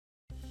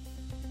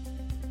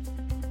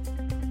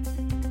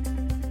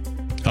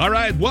All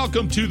right,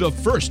 welcome to the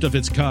first of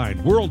its kind,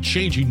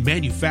 world-changing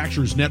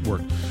manufacturers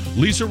network.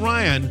 Lisa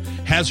Ryan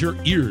has her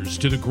ears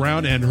to the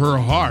ground and her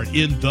heart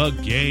in the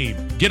game.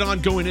 Get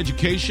ongoing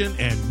education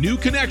and new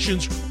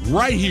connections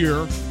right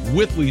here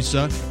with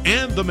Lisa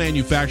and the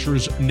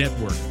Manufacturers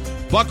Network.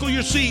 Buckle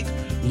your seat,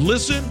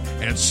 listen,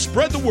 and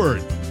spread the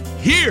word.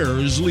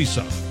 Here's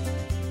Lisa.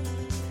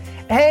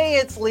 Hey,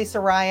 it's Lisa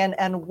Ryan,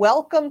 and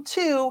welcome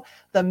to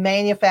the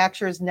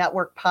Manufacturers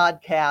Network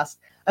podcast.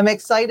 I'm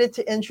excited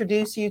to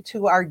introduce you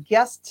to our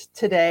guest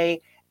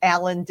today,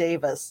 Alan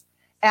Davis.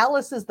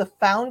 Alice is the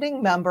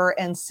founding member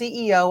and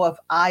CEO of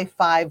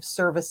i5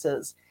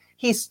 Services.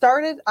 He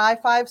started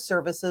i5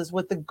 Services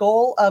with the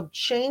goal of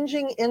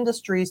changing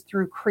industries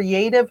through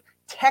creative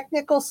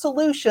technical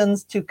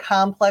solutions to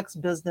complex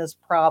business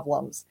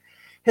problems.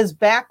 His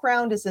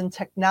background is in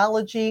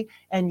technology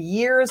and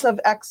years of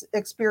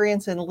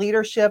experience in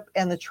leadership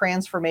and the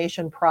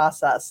transformation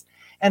process.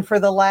 And for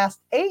the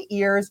last 8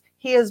 years,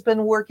 he has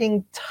been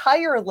working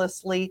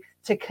tirelessly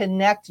to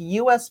connect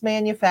U.S.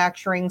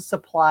 manufacturing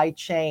supply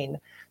chain.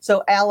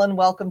 So, Alan,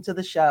 welcome to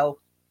the show.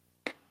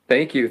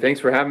 Thank you. Thanks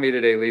for having me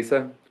today,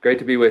 Lisa. It's great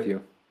to be with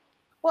you.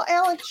 Well,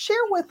 Alan, share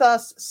with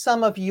us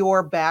some of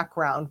your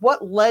background.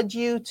 What led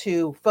you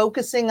to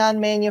focusing on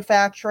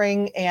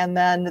manufacturing and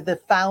then the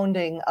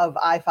founding of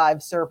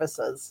i5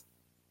 Services?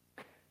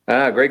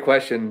 Great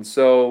question.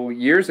 So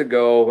years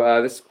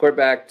ago, this goes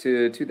back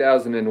to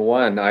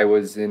 2001, I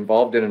was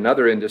involved in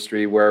another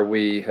industry where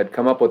we had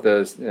come up with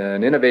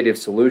an innovative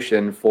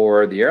solution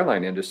for the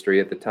airline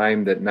industry at the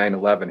time that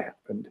 9/11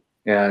 happened.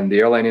 And the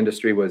airline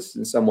industry was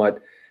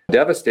somewhat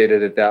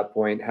devastated at that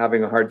point,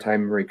 having a hard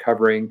time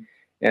recovering.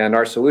 And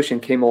our solution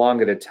came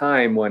along at a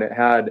time when it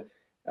had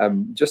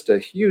just a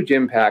huge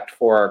impact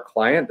for our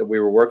client that we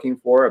were working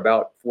for,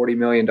 about $40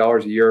 million a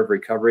year of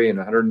recovery and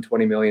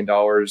 $120 million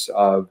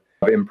of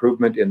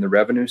improvement in the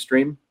revenue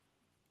stream.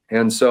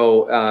 And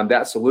so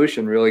that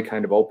solution really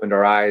kind of opened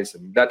our eyes.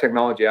 And that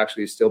technology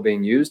actually is still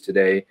being used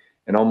today,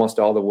 and almost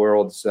all the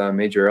world's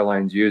major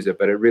airlines use it,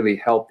 but it really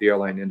helped the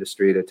airline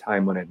industry at a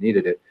time when it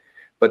needed it.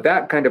 But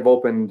that kind of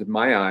opened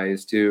my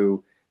eyes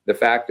to the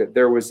fact that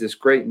there was this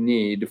great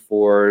need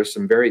for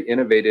some very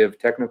innovative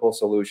technical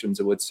solutions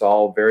that would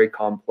solve very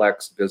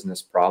complex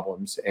business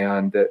problems,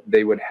 and that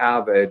they would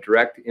have a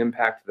direct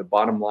impact to the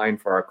bottom line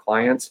for our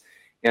clients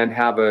and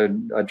have a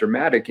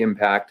dramatic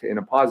impact in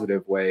a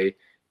positive way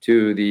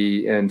to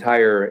the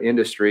entire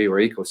industry or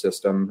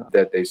ecosystem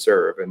that they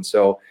serve. And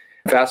so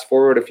fast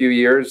forward a few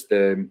years,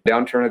 the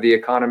downturn of the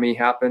economy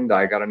happened.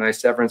 I got a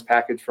nice severance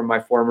package from my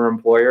former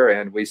employer,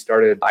 and we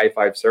started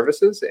i5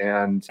 Services.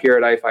 And here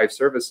at i5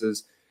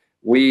 Services,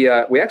 we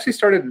actually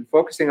started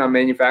focusing on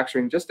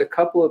manufacturing just a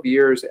couple of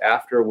years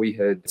after we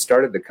had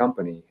started the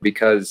company,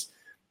 because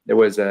there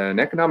was an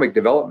economic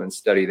development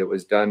study that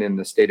was done in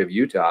the state of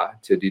Utah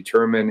to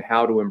determine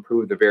how to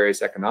improve the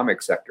various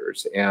economic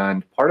sectors.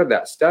 And part of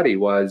that study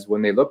was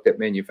when they looked at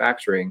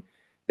manufacturing,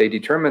 they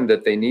determined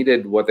that they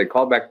needed what they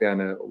called back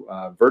then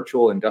a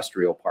virtual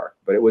industrial park.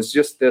 But it was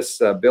just this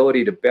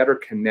ability to better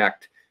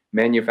connect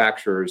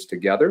manufacturers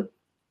together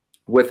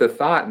with the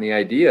thought and the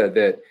idea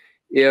that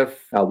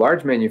if a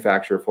large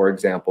manufacturer, for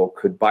example,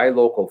 could buy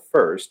local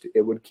first,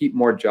 it would keep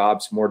more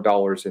jobs, more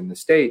dollars in the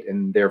state,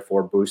 and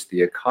therefore boost the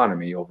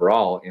economy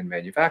overall in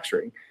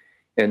manufacturing.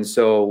 And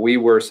so we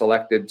were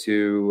selected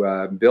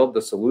to build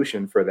the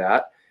solution for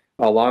that,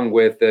 along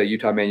with the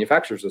Utah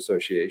Manufacturers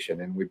Association.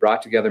 And we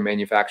brought together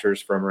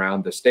manufacturers from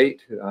around the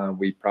state.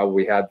 We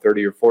probably had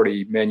 30 or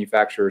 40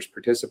 manufacturers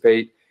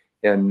participate.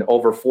 In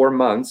over 4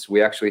 months,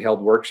 we actually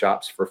held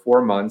workshops for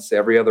 4 months.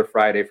 Every other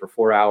Friday for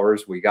 4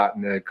 hours, we got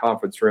in a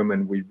conference room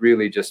and we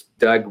really just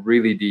dug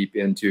really deep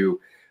into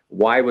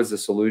why was the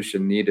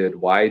solution needed?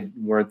 Why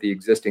weren't the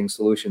existing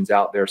solutions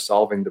out there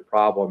solving the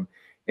problem?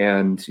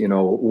 And,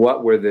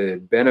 what were the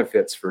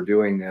benefits for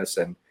doing this?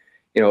 And,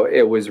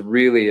 it was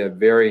really a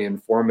very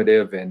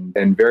informative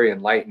and very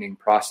enlightening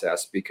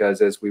process,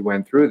 because as we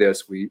went through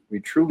this, we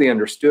truly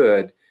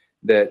understood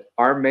that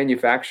our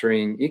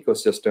manufacturing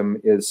ecosystem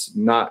is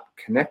not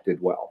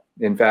connected well.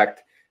 In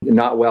fact,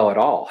 not well at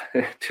all,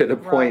 to the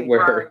point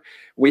where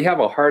we have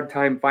a hard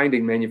time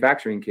finding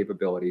manufacturing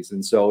capabilities.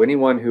 And so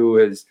anyone who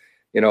has,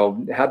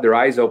 had their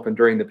eyes open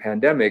during the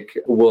pandemic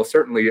will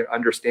certainly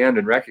understand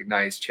and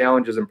recognize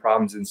challenges and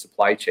problems in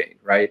supply chain,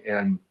 right?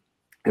 And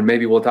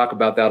maybe we'll talk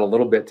about that a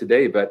little bit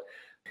today. But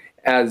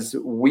as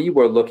we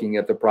were looking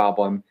at the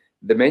problem,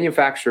 the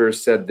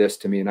manufacturers said this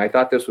to me, and I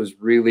thought this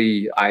was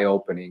really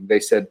eye-opening.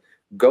 They said,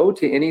 go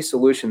to any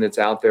solution that's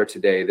out there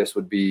today. This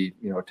would be,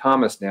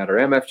 ThomasNet or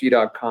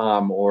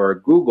MFG.com or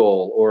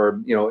Google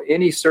or,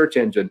 any search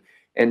engine,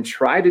 and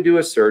try to do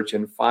a search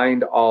and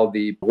find all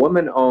the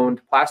woman-owned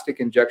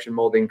plastic injection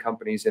molding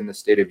companies in the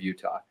state of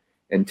Utah,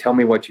 and tell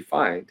me what you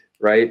find,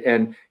 right?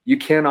 And you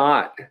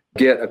cannot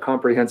get a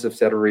comprehensive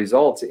set of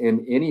results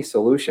in any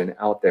solution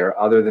out there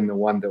other than the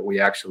one that we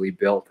actually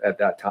built at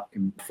that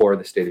time for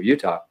the state of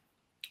Utah.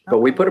 But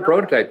we put a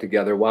prototype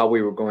together while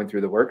we were going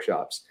through the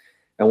workshops.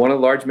 And one of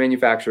the large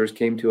manufacturers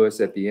came to us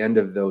at the end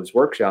of those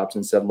workshops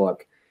and said,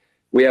 look,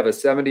 we have a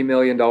 $70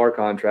 million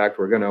contract.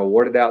 We're going to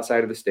award it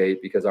outside of the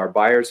state because our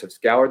buyers have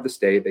scoured the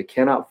state. They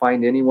cannot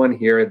find anyone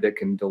here that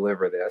can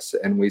deliver this.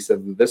 And we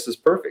said, this is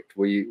perfect.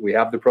 We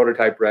have the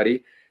prototype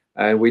ready.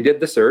 And we did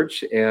the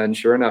search, and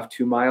sure enough,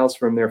 2 miles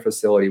from their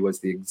facility was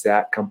the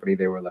exact company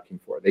they were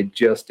looking for. They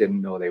just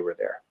didn't know they were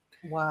there.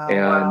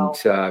 Wow.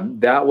 And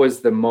that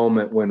was the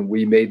moment when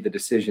we made the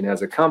decision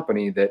as a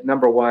company that,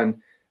 number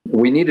one,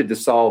 we needed to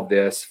solve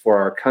this for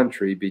our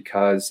country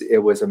because it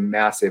was a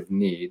massive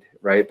need,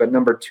 right? But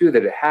number two,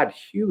 that it had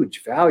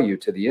huge value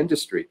to the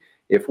industry.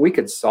 If we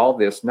could solve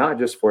this, not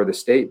just for the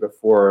state, but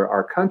for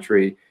our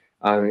country,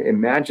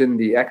 imagine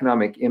the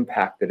economic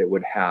impact that it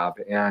would have.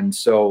 And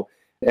so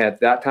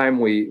at that time,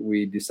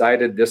 we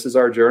decided this is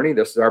our journey,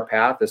 this is our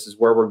path, this is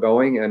where we're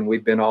going, and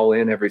we've been all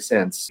in ever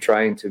since,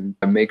 trying to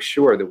make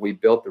sure that we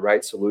built the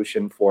right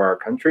solution for our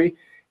country.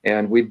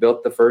 And we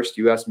built the first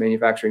U.S.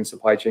 manufacturing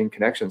supply chain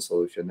connection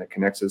solution that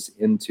connects us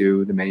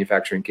into the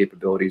manufacturing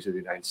capabilities of the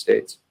United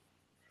States.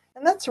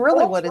 And that's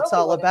really what it's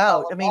all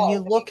about. I mean, you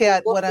look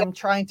at what I'm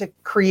trying to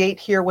create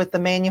here with the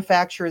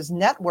Manufacturers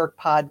Network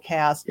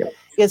podcast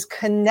is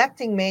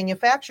connecting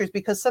manufacturers,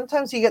 because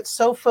sometimes you get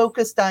so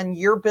focused on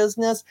your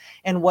business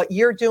and what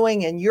you're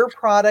doing and your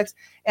products,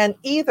 and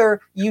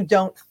either you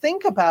don't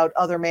think about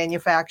other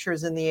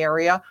manufacturers in the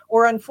area,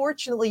 or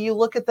unfortunately you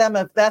look at them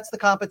if that's the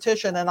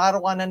competition and I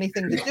don't want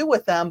anything to do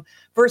with them,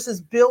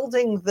 versus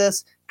building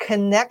this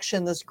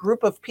connection, this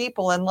group of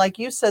people. And like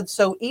you said,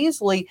 so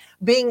easily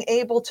being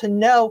able to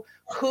know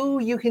who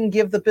you can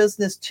give the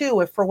business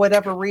to if for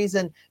whatever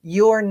reason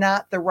you're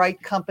not the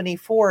right company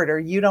for it, or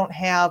you don't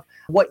have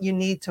what you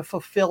need to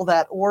fulfill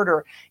that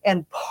order,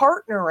 and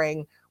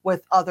partnering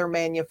with other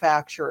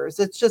manufacturers.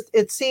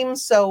 It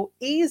seems so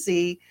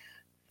easy,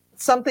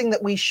 something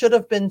that we should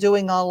have been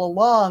doing all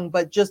along,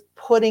 but just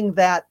putting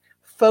that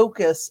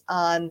focus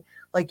on,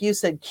 like you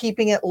said,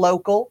 keeping it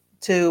local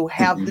to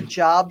have the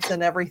jobs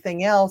and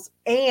everything else,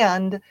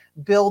 and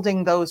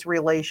building those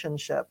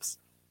relationships.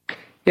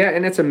 Yeah,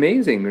 and it's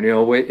amazing,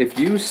 if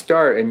you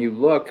start and you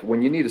look,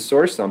 when you need to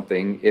source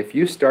something, if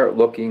you start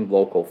looking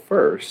local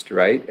first,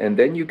 right, and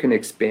then you can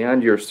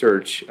expand your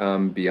search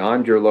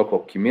beyond your local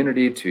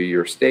community to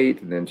your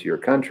state, and then to your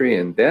country,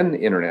 and then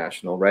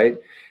international, right,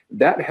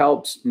 that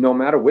helps no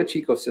matter which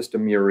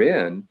ecosystem you're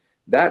in.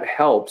 That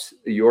helps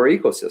your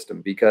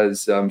ecosystem,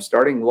 because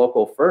starting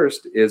local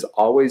first is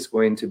always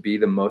going to be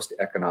the most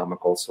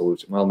economical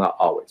solution. Well, not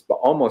always, but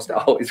almost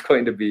always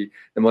going to be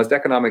the most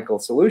economical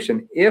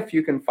solution if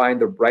you can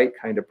find the right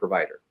kind of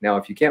provider. Now,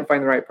 if you can't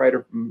find the right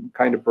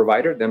kind of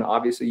provider, then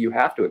obviously you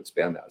have to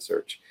expand that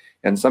search.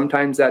 And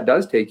sometimes that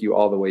does take you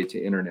all the way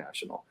to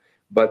international.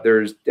 But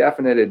there's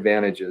definite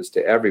advantages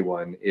to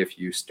everyone if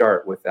you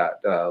start with that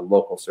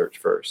local search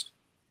first.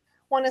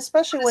 Well, and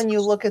especially when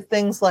you look at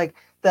things like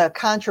the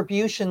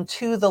contribution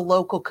to the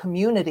local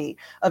community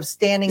of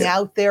standing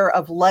out there,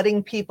 of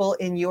letting people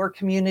in your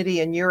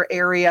community, in your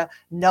area,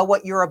 know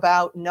what you're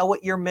about, know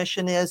what your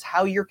mission is,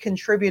 how you're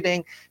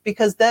contributing,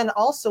 because then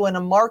also in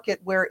a market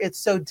where it's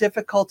so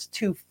difficult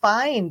to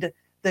find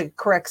the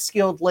correct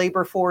skilled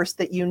labor force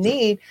that you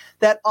need,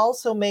 that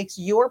also makes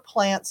your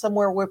plant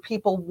somewhere where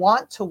people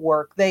want to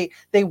work. They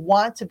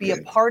want to be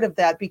a part of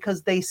that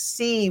because they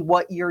see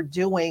what you're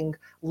doing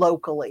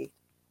locally.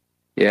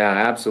 Yeah,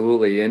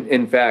 absolutely. And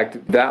in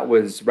fact, that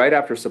was right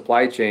after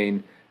supply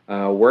chain.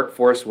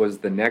 Workforce was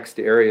the next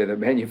area that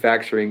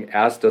manufacturing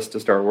asked us to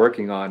start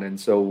working on. And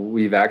so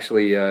we've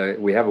actually,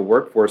 we have a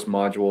workforce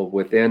module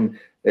within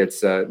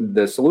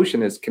the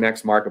solution is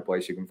Connects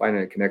Marketplace. You can find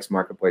it at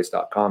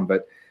connectsmarketplace.com.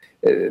 But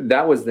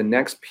that was the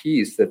next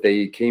piece that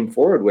they came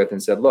forward with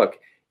and said, look,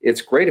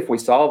 it's great if we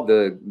solve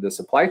the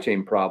supply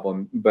chain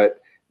problem,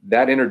 but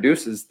that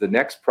introduces the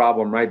next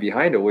problem right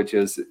behind it, which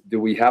is, do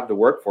we have the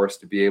workforce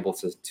to be able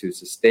to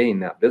sustain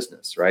that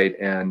business, right?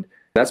 And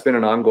that's been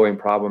an ongoing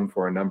problem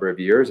for a number of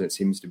years. It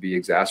seems to be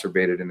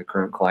exacerbated in the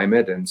current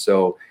climate. And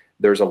so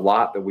there's a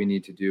lot that we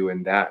need to do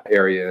in that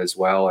area as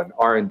well. And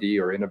R&D,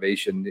 or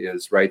innovation,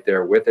 is right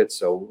there with it.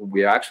 So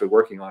we're actually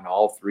working on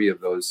all three of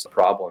those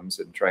problems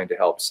and trying to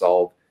help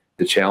solve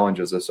the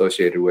challenges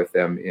associated with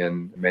them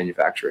in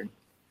manufacturing.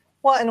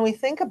 Well, and we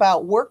think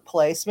about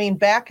workplace. I mean,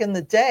 back in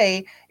the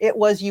day, it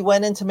was you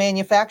went into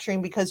manufacturing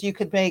because you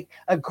could make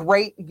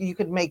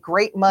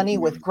great money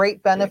with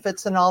great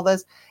benefits and all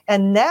this.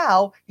 And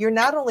now you're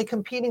not only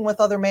competing with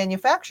other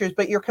manufacturers,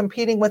 but you're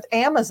competing with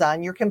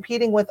Amazon. You're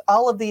competing with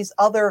all of these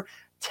other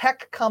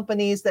tech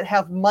companies that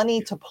have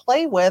money to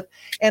play with.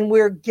 And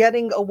we're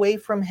getting away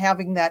from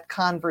having that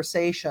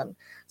conversation.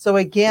 So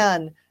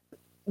again,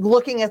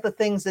 looking at the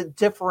things that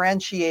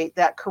differentiate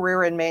that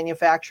career in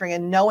manufacturing,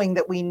 and knowing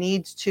that we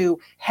need to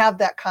have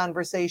that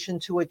conversation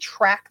to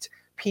attract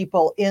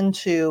people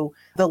into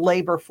the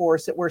labor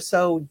force that we're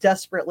so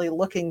desperately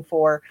looking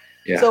for.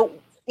 Yeah. So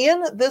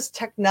in this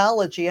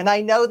technology, and I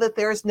know that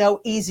there's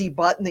no easy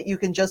button that you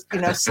can just,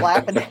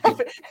 slap and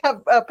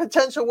have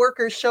potential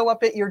workers show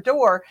up at your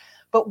door,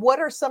 but what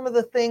are some of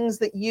the things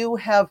that you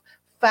have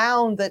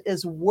found that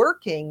is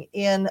working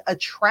in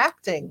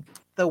attracting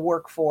the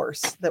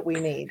workforce that we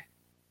need?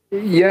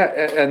 Yeah,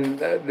 and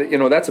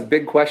that's a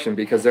big question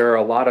because there are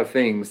a lot of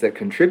things that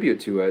contribute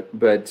to it.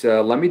 But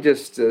let me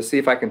just see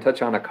if I can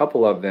touch on a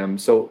couple of them.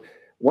 So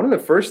one of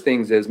the first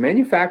things is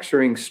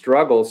manufacturing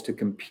struggles to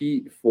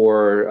compete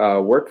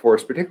for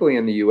workforce, particularly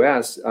in the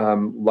U.S.,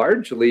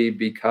 largely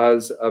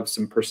because of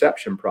some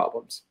perception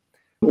problems.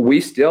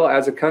 We still,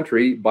 as a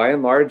country, by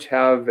and large,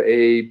 have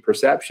a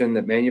perception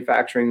that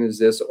manufacturing is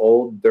this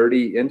old,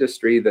 dirty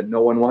industry that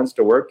no one wants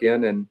to work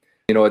in, and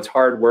it's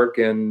hard work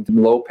and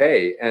low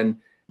pay. And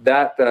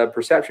that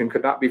perception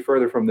could not be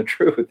further from the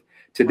truth.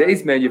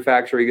 Today's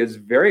manufacturing is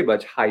very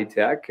much high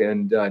tech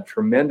and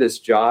tremendous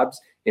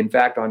jobs. In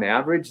fact, on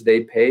average,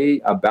 they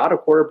pay about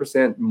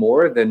 0.25%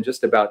 more than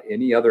just about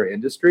any other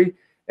industry.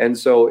 And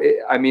so,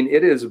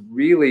 it is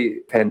really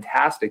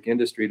fantastic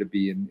industry to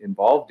be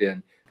involved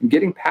in.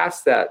 Getting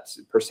past that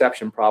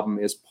perception problem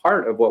is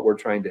part of what we're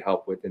trying to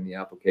help with in the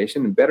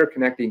application, and better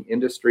connecting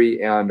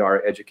industry and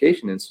our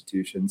education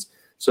institutions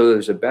so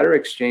there's a better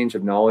exchange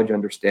of knowledge,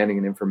 understanding,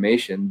 and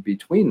information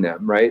between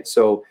them, right?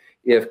 So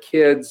if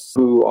kids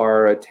who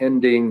are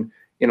attending,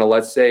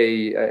 let's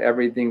say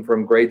everything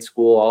from grade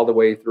school all the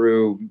way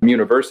through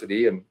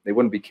university, and they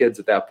wouldn't be kids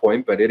at that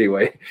point, but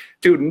anyway,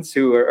 students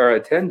who are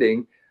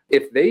attending,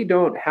 if they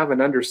don't have an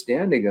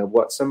understanding of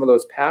what some of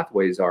those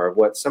pathways are, of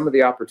what some of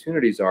the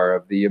opportunities are,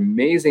 of the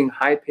amazing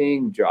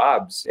high-paying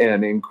jobs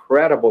and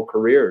incredible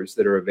careers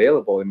that are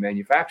available in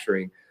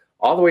manufacturing,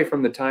 all the way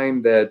from the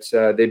time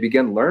that they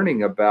begin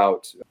learning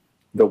about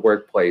the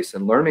workplace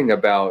and learning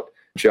about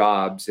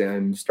jobs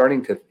and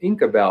starting to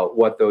think about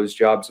what those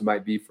jobs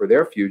might be for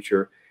their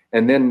future,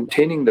 and then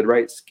obtaining the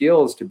right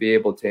skills to be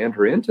able to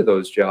enter into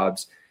those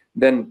jobs,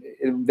 then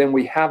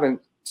we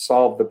haven't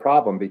solved the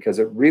problem, because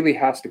it really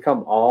has to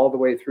come all the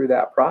way through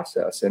that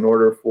process in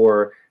order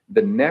for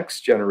the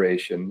next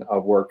generation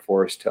of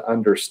workforce to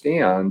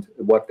understand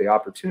what the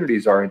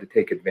opportunities are and to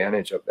take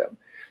advantage of them.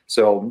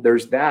 So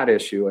there's that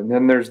issue. And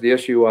then there's the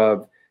issue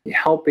of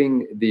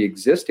helping the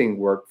existing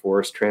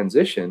workforce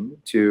transition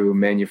to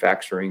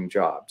manufacturing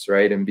jobs,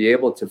 right? And be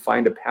able to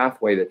find a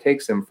pathway that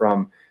takes them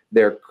from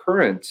their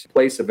current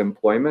place of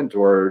employment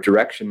or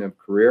direction of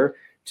career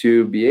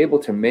to be able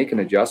to make an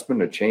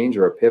adjustment, a change,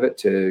 or a pivot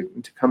to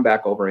come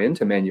back over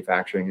into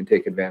manufacturing and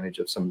take advantage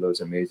of some of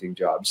those amazing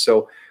jobs.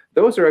 So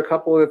those are a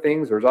couple of the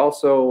things. There's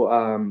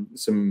also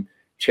some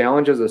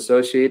challenges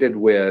associated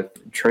with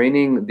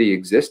training the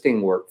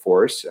existing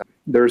workforce.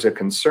 There's a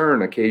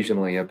concern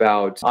occasionally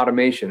about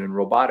automation and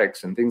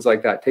robotics and things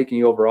like that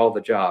taking over all the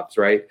jobs,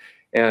 right?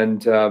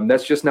 And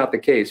that's just not the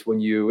case.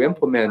 When you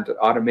implement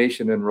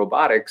automation and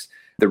robotics,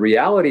 the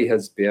reality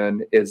has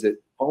been is it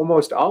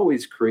almost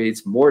always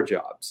creates more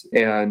jobs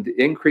and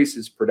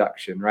increases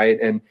production, right?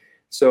 And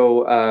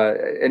so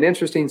an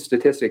interesting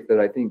statistic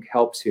that I think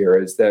helps here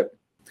is that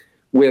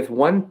with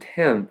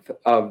 1/10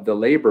 of the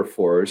labor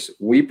force,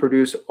 we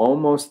produce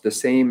almost the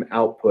same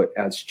output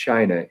as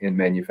China in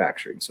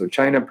manufacturing. So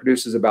China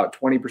produces about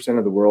 20%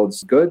 of the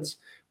world's goods.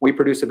 We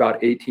produce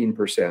about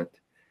 18%.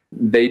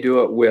 They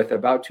do it with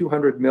about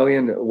 200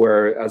 million,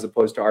 where as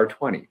opposed to our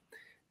 20.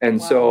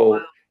 And so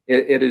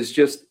it is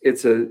just,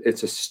 it's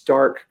a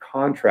stark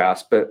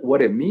contrast. But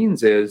what it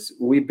means is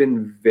we've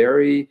been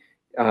very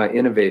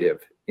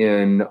innovative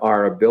in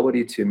our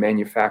ability to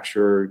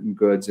manufacture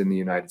goods in the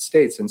United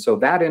States. And so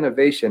that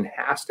innovation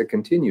has to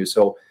continue.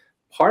 So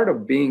part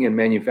of being in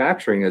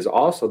manufacturing is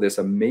also this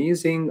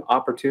amazing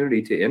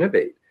opportunity to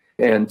innovate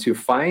and to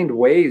find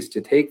ways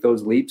to take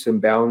those leaps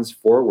and bounds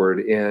forward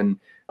in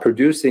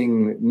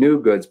producing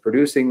new goods,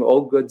 producing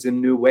old goods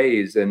in new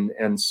ways,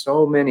 and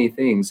so many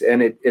things.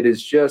 And it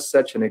is just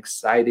such an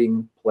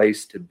exciting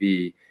place to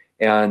be.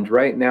 And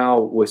right now,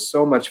 with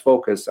so much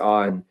focus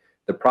on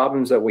the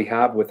problems that we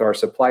have with our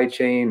supply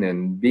chain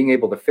and being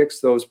able to fix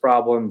those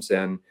problems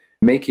and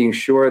making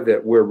sure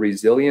that we're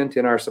resilient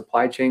in our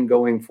supply chain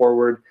going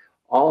forward,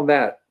 all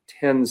that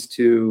tends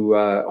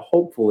to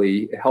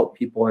hopefully help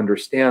people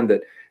understand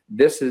that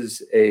this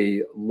is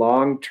a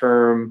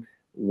long-term,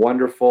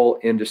 wonderful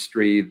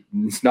industry.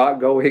 It's not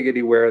going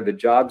anywhere. The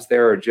jobs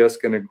there are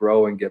just going to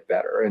grow and get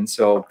better. And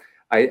so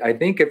I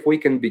think if we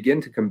can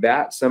begin to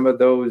combat some of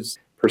those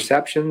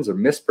perceptions or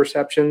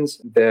misperceptions,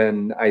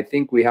 then I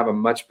think we have a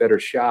much better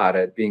shot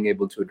at being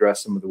able to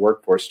address some of the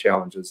workforce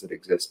challenges that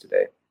exist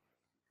today.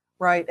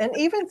 Right. And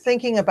even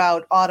thinking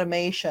about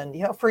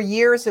automation, for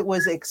years it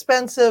was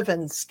expensive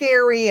and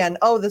scary and,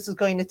 this is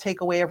going to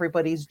take away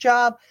everybody's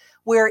job,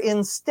 where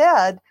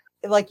instead,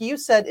 like you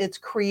said, it's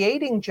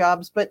creating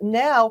jobs. But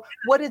now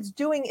what it's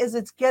doing is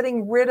it's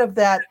getting rid of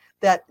that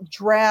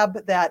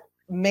drab, that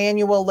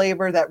manual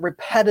labor, that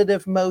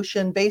repetitive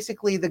motion,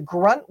 basically the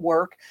grunt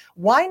work.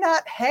 Why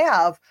not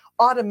have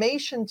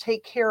automation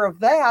take care of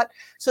that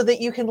so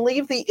that you can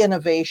leave the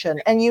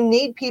innovation? And you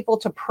need people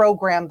to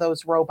program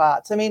those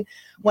robots. I mean,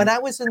 when I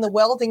was in the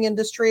welding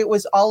industry, it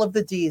was all of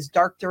the D's,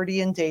 dark,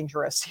 dirty, and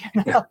dangerous,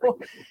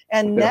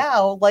 And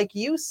now, like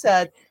you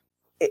said,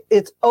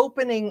 it's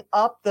opening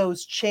up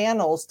those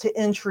channels to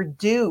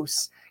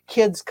introduce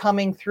kids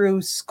coming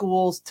through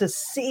schools to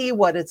see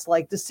what it's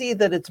like, to see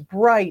that it's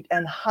bright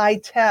and high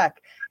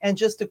tech and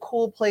just a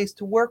cool place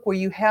to work where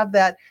you have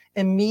that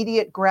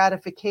immediate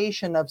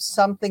gratification of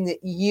something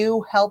that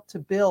you helped to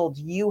build,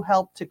 you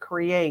helped to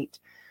create.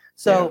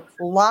 So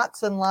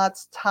lots and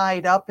lots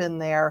tied up in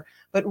there,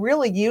 but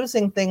really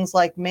using things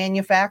like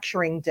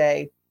Manufacturing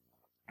Day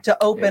to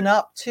open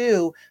up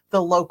to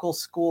the local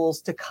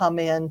schools to come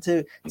in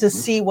to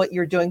see what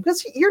you're doing,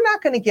 because you're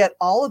not going to get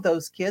all of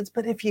those kids,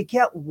 but if you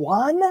get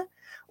one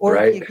or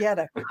if you get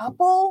a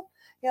couple,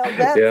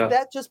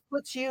 that just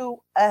puts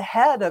you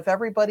ahead of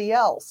everybody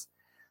else.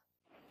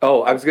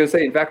 Oh, I was going to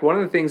say, in fact, one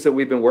of the things that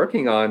we've been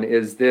working on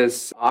is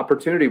this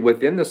opportunity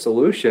within the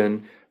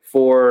solution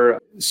for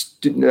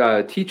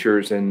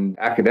teachers and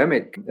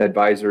academic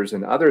advisors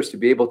and others to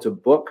be able to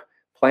book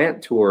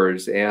plant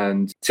tours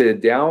and to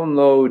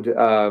download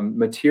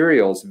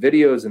materials,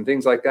 videos, and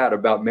things like that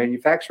about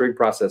manufacturing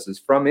processes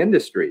from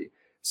industry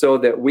so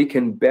that we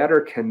can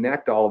better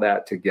connect all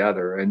that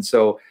together. And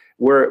so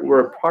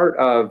we're part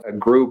of a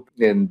group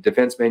in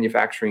defense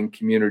manufacturing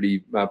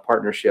community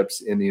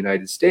partnerships in the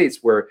United States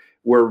where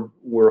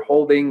we're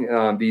holding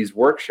these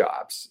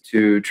workshops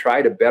to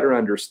try to better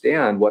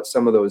understand what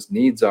some of those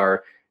needs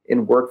are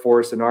in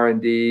workforce and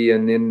R&D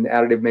and in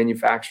additive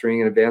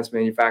manufacturing and advanced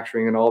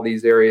manufacturing and all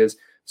these areas,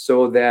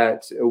 so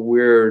that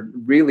we're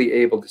really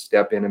able to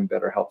step in and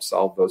better help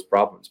solve those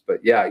problems.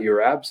 But yeah,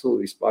 you're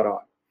absolutely spot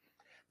on.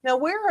 Now,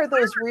 where are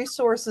those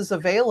resources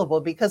available?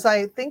 Because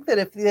I think that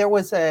if there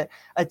was a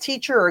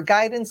teacher or a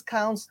guidance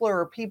counselor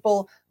or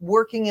people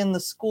working in the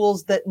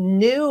schools that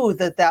knew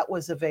that that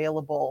was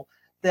available,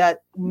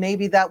 that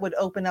maybe that would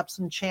open up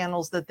some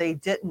channels that they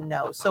didn't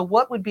know. So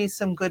what would be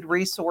some good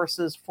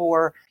resources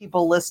for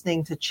people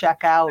listening to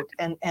check out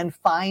and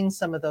find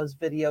some of those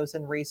videos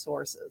and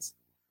resources?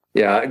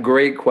 Yeah,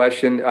 great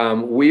question.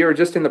 We are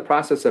just in the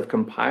process of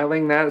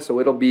compiling that, so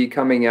it'll be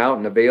coming out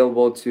and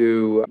available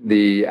to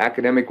the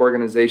academic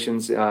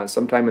organizations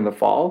sometime in the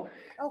fall.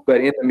 Okay. But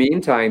in the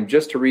meantime,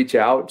 just to reach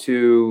out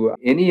to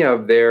any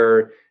of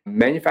their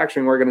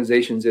manufacturing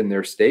organizations in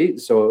their state,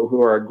 so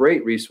who are a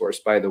great resource,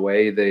 by the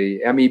way.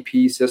 The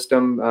MEP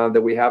system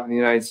that we have in the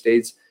United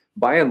States,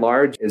 by and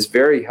large, is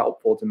very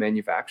helpful to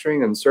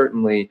manufacturing and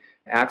certainly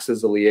acts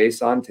as a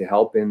liaison to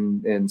help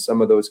in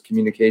some of those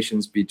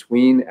communications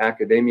between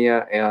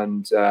academia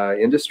and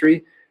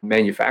industry,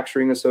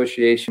 manufacturing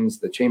associations,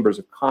 the chambers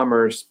of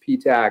commerce,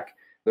 PTAC.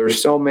 There are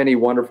so many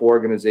wonderful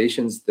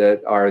organizations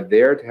that are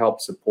there to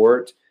help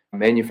support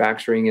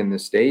manufacturing in the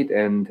state.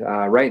 And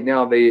right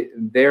now,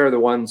 they're the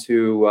ones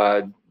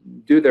who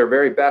do their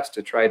very best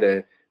to try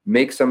to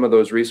make some of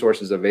those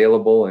resources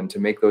available and to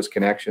make those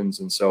connections.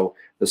 And so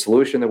the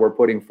solution that we're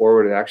putting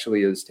forward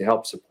actually is to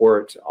help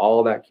support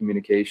all that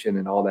communication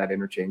and all that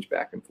interchange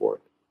back and forth.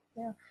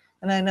 Yeah.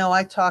 And I know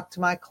I talk to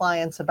my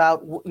clients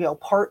about,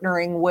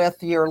 partnering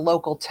with your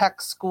local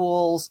tech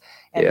schools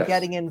and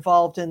getting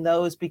involved in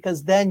those,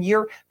 because then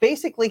you're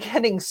basically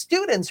getting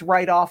students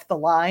right off the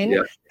line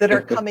that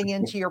are coming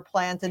into your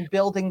plant and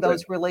building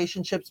those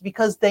relationships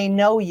because they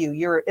know you.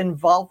 You're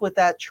involved with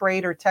that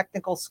trade or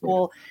technical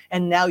school,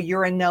 and now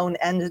you're a known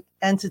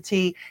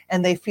entity,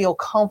 and they feel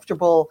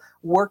comfortable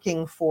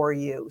working for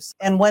you.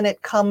 And when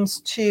it comes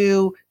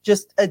to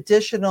just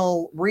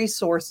additional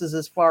resources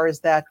as far as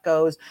that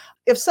goes,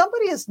 if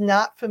somebody is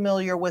not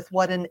familiar with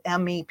what an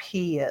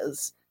MEP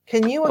is,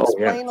 can you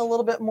explain a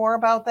little bit more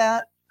about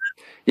that?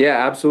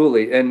 Yeah,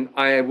 absolutely. And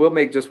I will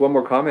make just one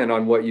more comment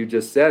on what you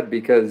just said,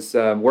 because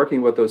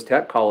working with those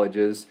tech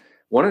colleges,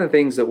 one of the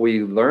things that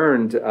we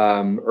learned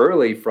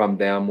early from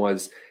them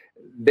was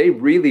they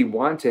really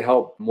want to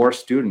help more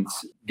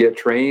students get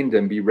trained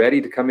and be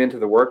ready to come into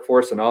the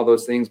workforce and all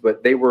those things,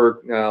 but they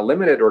were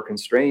limited or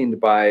constrained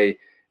by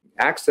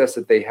access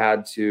that they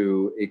had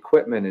to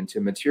equipment and to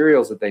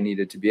materials that they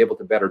needed to be able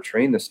to better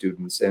train the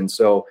students. And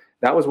so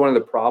that was one of the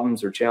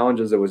problems or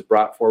challenges that was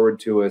brought forward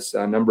to us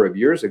a number of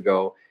years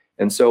ago.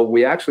 And so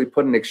we actually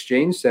put an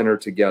exchange center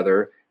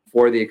together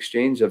for the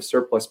exchange of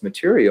surplus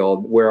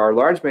material, where our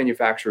large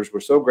manufacturers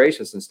were so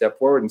gracious and stepped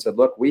forward and said,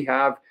 look, we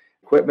have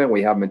equipment,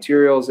 we have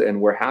materials, and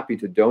we're happy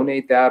to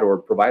donate that or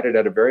provide it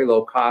at a very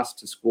low cost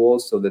to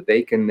schools so that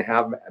they can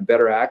have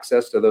better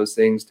access to those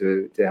things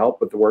to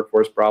help with the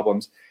workforce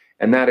problems.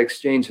 And that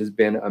exchange has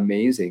been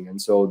amazing.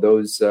 And so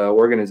those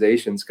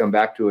organizations come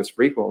back to us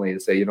frequently to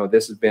say,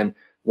 this has been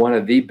one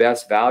of the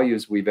best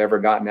values we've ever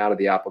gotten out of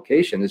the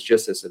application, is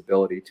just this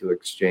ability to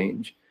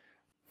exchange.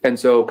 And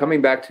so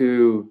coming back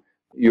to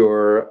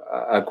your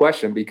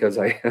question, because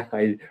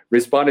I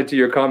responded to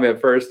your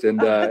comment first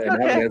and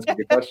haven't answered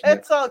your question yet.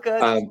 It's all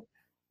good.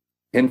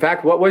 In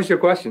fact, what was your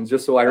question?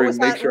 Just so I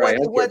make sure I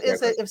answer. What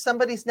is it if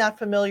somebody's not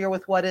familiar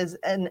with what is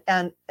an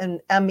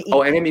MEP?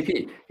 Oh, an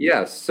MEP.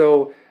 Yes.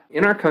 So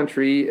in our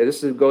country,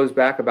 this goes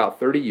back about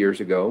 30 years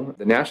ago,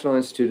 the National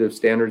Institute of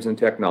Standards and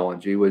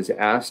Technology was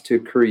asked to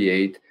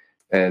create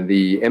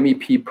the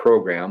MEP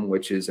program,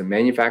 which is a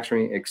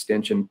manufacturing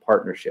extension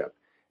partnership.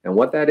 And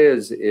what that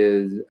is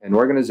an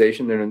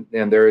organization,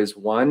 and there is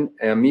one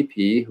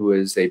MEP who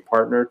is a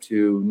partner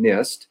to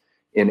NIST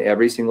in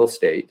every single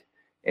state.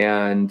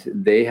 And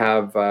they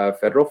have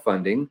federal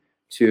funding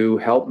to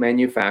help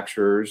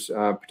manufacturers,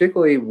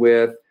 particularly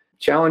with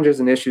challenges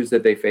and issues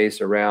that they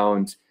face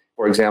around,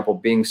 for example,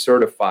 being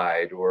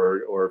certified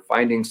or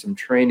finding some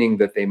training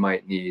that they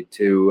might need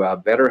to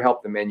better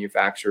help the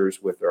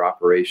manufacturers with their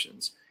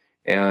operations.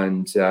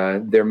 And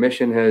their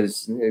mission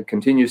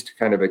continues to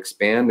kind of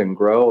expand and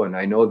grow. And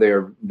I know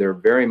they're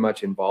very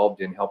much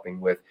involved in helping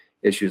with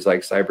issues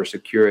like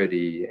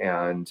cybersecurity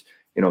and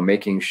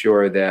making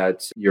sure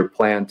that your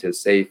plant is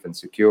safe and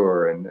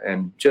secure,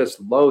 and just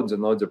loads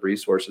and loads of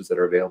resources that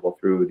are available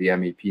through the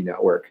MEP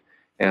network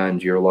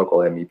and your local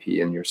MEP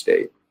in your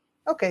state.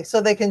 Okay,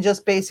 so they can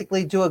just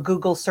basically do a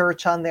Google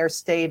search on their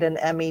state and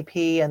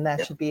MEP, and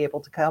that should be able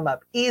to come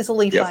up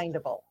easily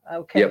findable.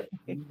 Okay. Yep,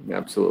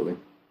 absolutely.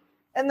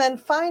 And then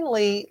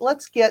finally,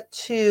 let's get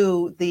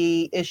to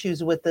the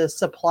issues with the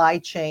supply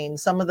chain.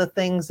 Some of the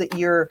things that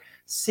you're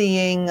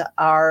seeing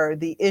are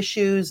the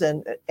issues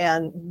and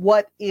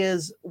what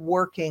is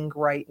working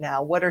right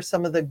now. What are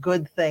some of the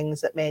good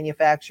things that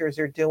manufacturers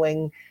are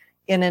doing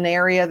in an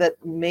area that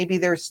maybe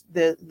there's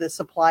the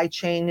supply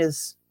chain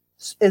is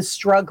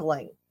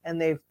struggling and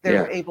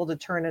they're able to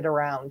turn it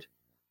around?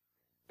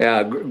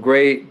 Yeah,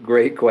 great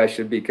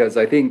question, because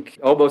I think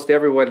almost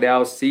everyone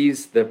now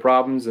sees the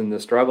problems and the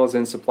struggles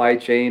in supply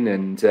chain,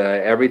 and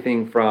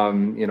everything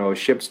from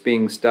ships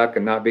being stuck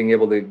and not being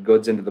able to get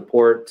goods into the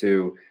port,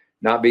 to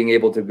not being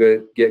able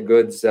to get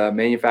goods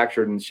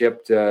manufactured and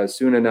shipped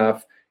soon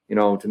enough,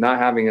 to not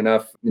having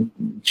enough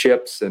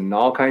chips and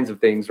all kinds of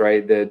things,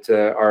 right, that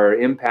are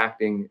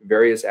impacting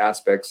various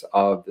aspects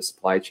of the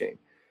supply chain.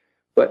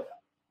 But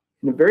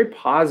in a very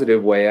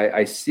positive way,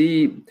 I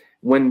see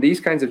when these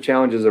kinds of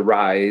challenges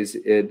arise,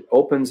 it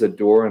opens a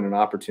door and an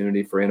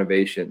opportunity for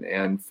innovation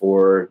and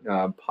for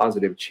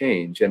positive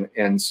change.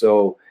 And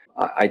so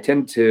I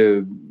tend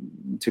to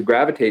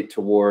gravitate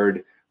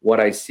toward what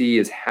I see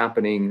is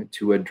happening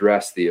to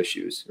address the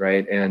issues,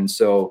 right? And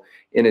so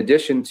in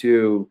addition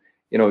to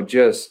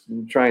just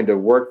trying to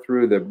work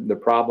through the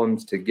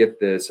problems to get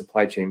the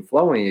supply chain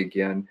flowing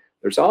again,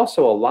 there's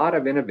also a lot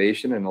of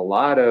innovation and a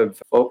lot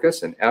of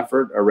focus and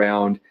effort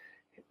around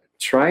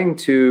trying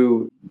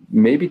to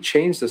maybe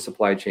change the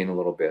supply chain a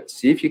little bit.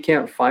 See if you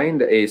can't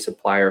find a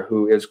supplier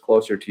who is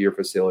closer to your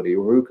facility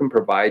or who can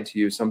provide to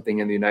you something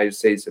in the United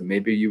States that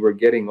maybe you were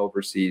getting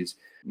overseas.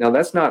 Now,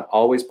 that's not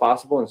always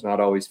possible, and it's not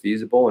always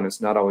feasible, and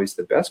it's not always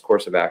the best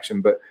course of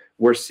action, but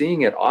we're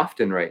seeing it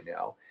often right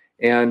now.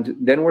 And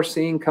then we're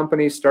seeing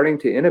companies starting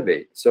to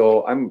innovate.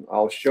 So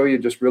I'll show you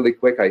just really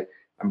quick.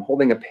 I'm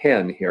holding a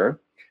pen here.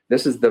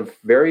 This is the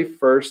very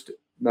first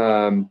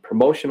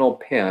promotional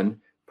pen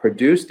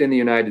produced in the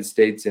United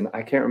States in,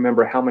 I can't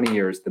remember how many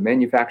years. The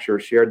manufacturer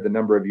shared the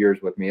number of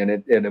years with me, and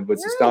it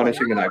was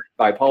astonishing, and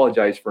I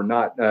apologize for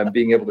not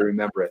being able to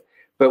remember it.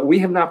 But we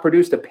have not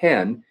produced a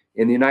pen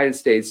in the United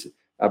States,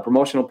 a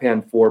promotional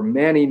pen, for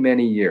many,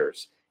 many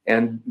years.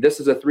 And this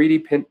is a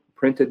 3D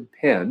printed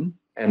pen,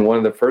 and one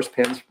of the first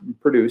pens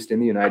produced in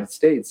the United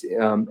States.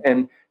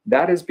 And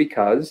that is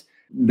because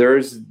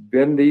there's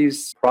been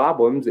these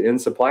problems in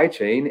supply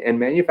chain, and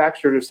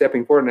manufacturers are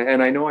stepping forward.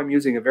 And I know I'm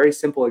using a very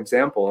simple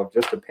example of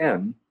just a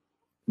pen,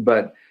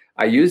 but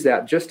I use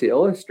that just to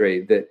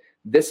illustrate that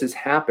this is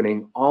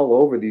happening all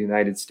over the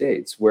United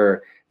States,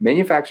 where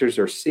manufacturers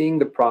are seeing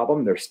the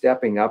problem, they're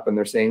stepping up, and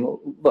they're saying,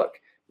 look,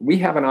 we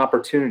have an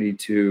opportunity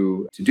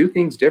to do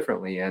things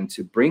differently and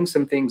to bring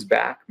some things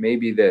back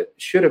maybe that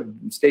should have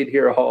stayed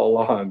here all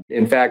along.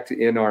 In fact,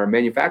 in our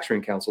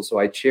manufacturing council, so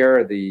I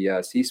chair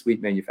the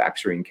C-Suite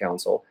Manufacturing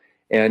Council,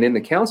 and in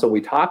the council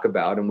we talk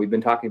about, and we've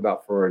been talking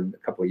about for a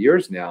couple of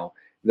years now,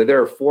 that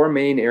there are 4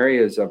 main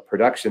areas of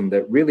production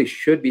that really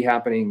should be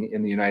happening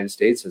in the United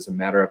States as a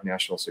matter of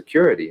national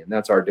security. And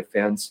that's our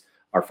defense,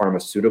 our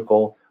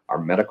pharmaceutical, our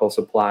medical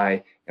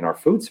supply, and our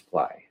food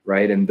supply,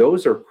 right? And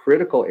those are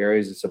critical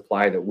areas of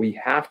supply that we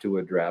have to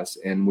address,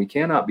 and we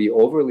cannot be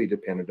overly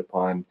dependent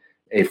upon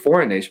a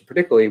foreign nation,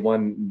 particularly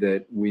one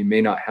that we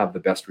may not have the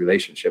best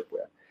relationship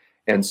with.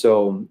 And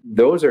so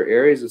those are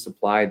areas of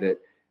supply that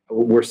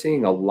we're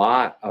seeing a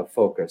lot of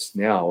focus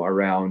now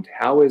around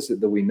how is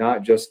it that we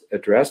not just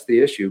address the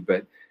issue,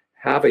 but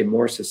have a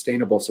more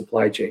sustainable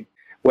supply chain,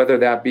 whether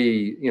that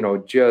be,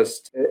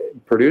 just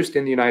produced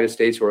in the United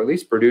States, or at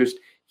least produced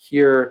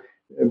here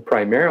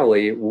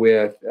primarily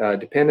with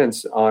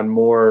dependence on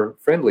more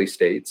friendly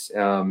states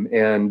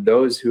and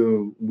those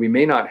who we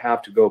may not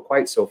have to go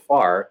quite so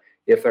far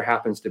if there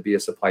happens to be a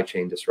supply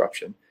chain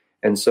disruption.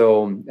 And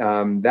so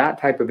that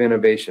type of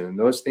innovation and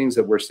those things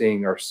that we're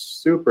seeing are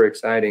super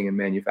exciting in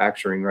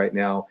manufacturing right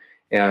now.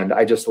 And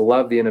I just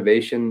love the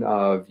innovation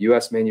of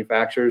U.S.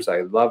 manufacturers.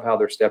 I love how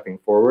they're stepping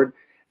forward.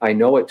 I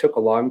know it took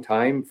a long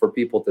time for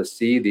people to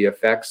see the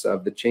effects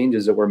of the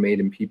changes that were made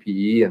in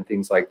PPE and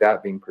things like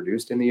that being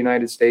produced in the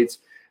United States.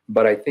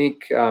 But I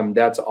think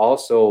that's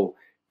also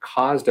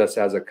caused us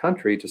as a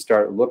country to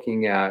start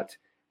looking at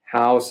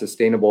how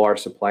sustainable our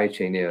supply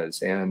chain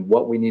is and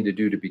what we need to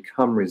do to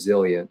become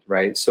resilient,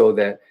 right? So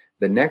that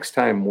the next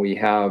time we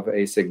have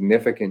a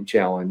significant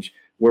challenge,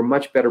 we're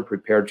much better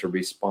prepared to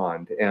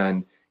respond.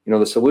 And,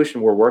 the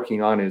solution we're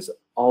working on is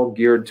all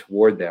geared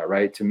toward that,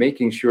 right? To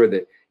making sure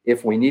that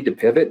if we need to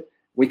pivot,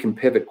 we can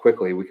pivot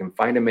quickly. We can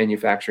find a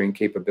manufacturing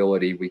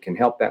capability. We can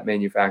help that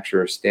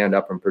manufacturer stand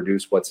up and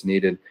produce what's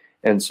needed.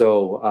 And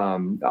so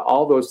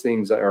all those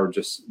things are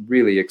just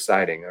really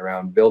exciting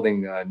around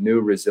building a new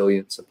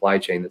resilient supply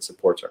chain that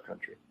supports our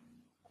country.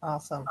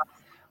 Awesome.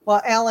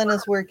 Well, Alan,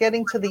 as we're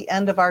getting to the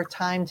end of our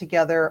time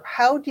together,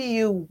 how do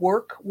you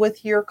work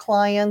with your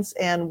clients,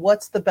 and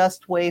what's the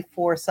best way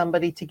for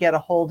somebody to get a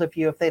hold of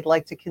you if they'd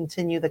like to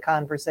continue the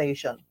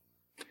conversation?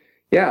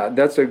 Yeah,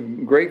 that's a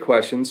great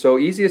question. So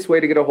easiest way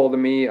to get a hold of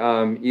me,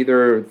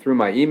 either through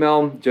my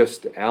email,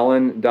 just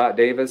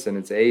alan.davis, and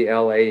it's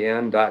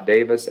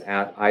ALAN.davis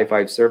at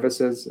i5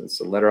 Services. It's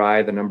the letter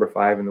I, the number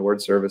 5, and the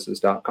word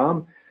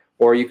services.com.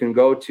 Or you can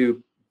go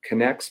to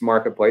Connex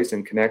Marketplace,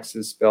 and Connex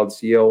is spelled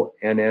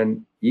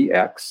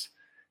CONNEX,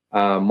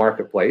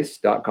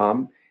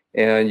 marketplace.com.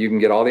 And you can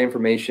get all the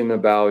information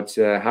about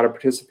how to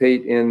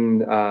participate in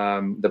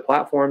the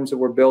platforms that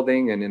we're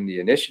building and in the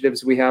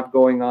initiatives we have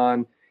going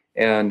on,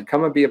 and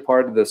come and be a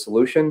part of the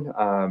solution.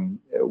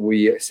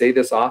 We say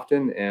this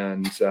often,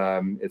 and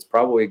it's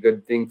probably a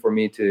good thing for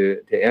me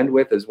to end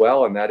with as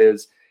well, and that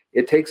is,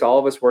 it takes all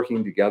of us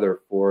working together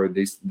for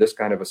this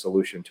kind of a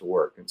solution to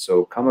work. And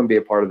so come and be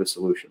a part of the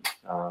solution.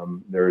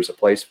 There's a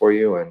place for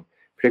you, and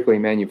particularly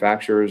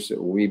manufacturers,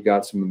 we've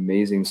got some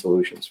amazing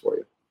solutions for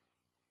you.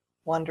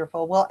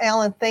 Wonderful. Well,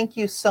 Alan, thank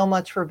you so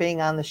much for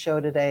being on the show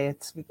today.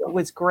 It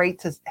was great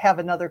to have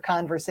another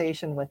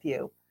conversation with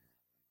you.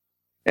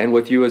 And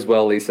with you as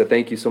well, Lisa.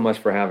 Thank you so much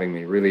for having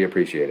me. Really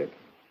appreciate it.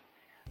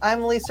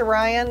 I'm Lisa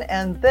Ryan,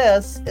 and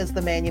this is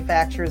the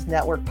Manufacturers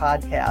Network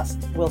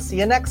Podcast. We'll see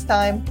you next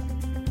time.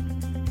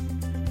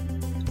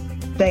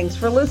 Thanks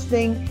for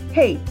listening.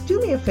 Hey, do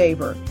me a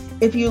favor.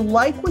 If you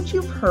like what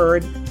you've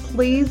heard,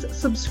 please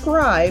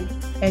subscribe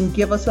and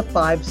give us a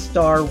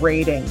 5-star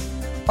rating.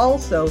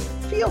 Also,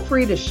 feel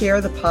free to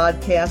share the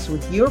podcast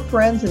with your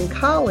friends and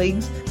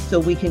colleagues so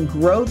we can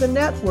grow the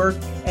network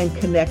and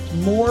connect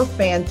more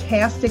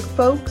fantastic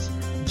folks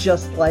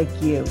just like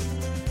you.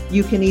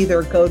 You can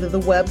either go to the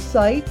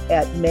website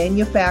at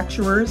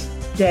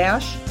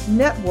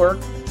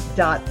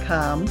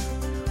manufacturers-network.com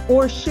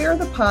or share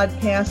the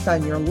podcast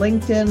on your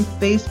LinkedIn,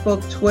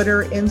 Facebook,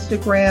 Twitter,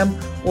 Instagram,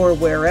 or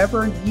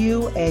wherever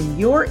you and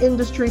your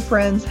industry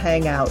friends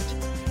hang out.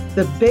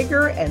 The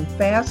bigger and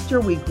faster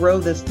we grow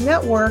this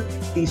network,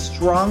 the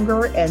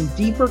stronger and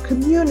deeper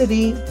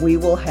community we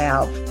will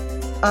have.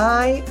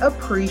 I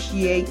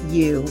appreciate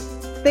you.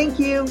 Thank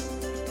you.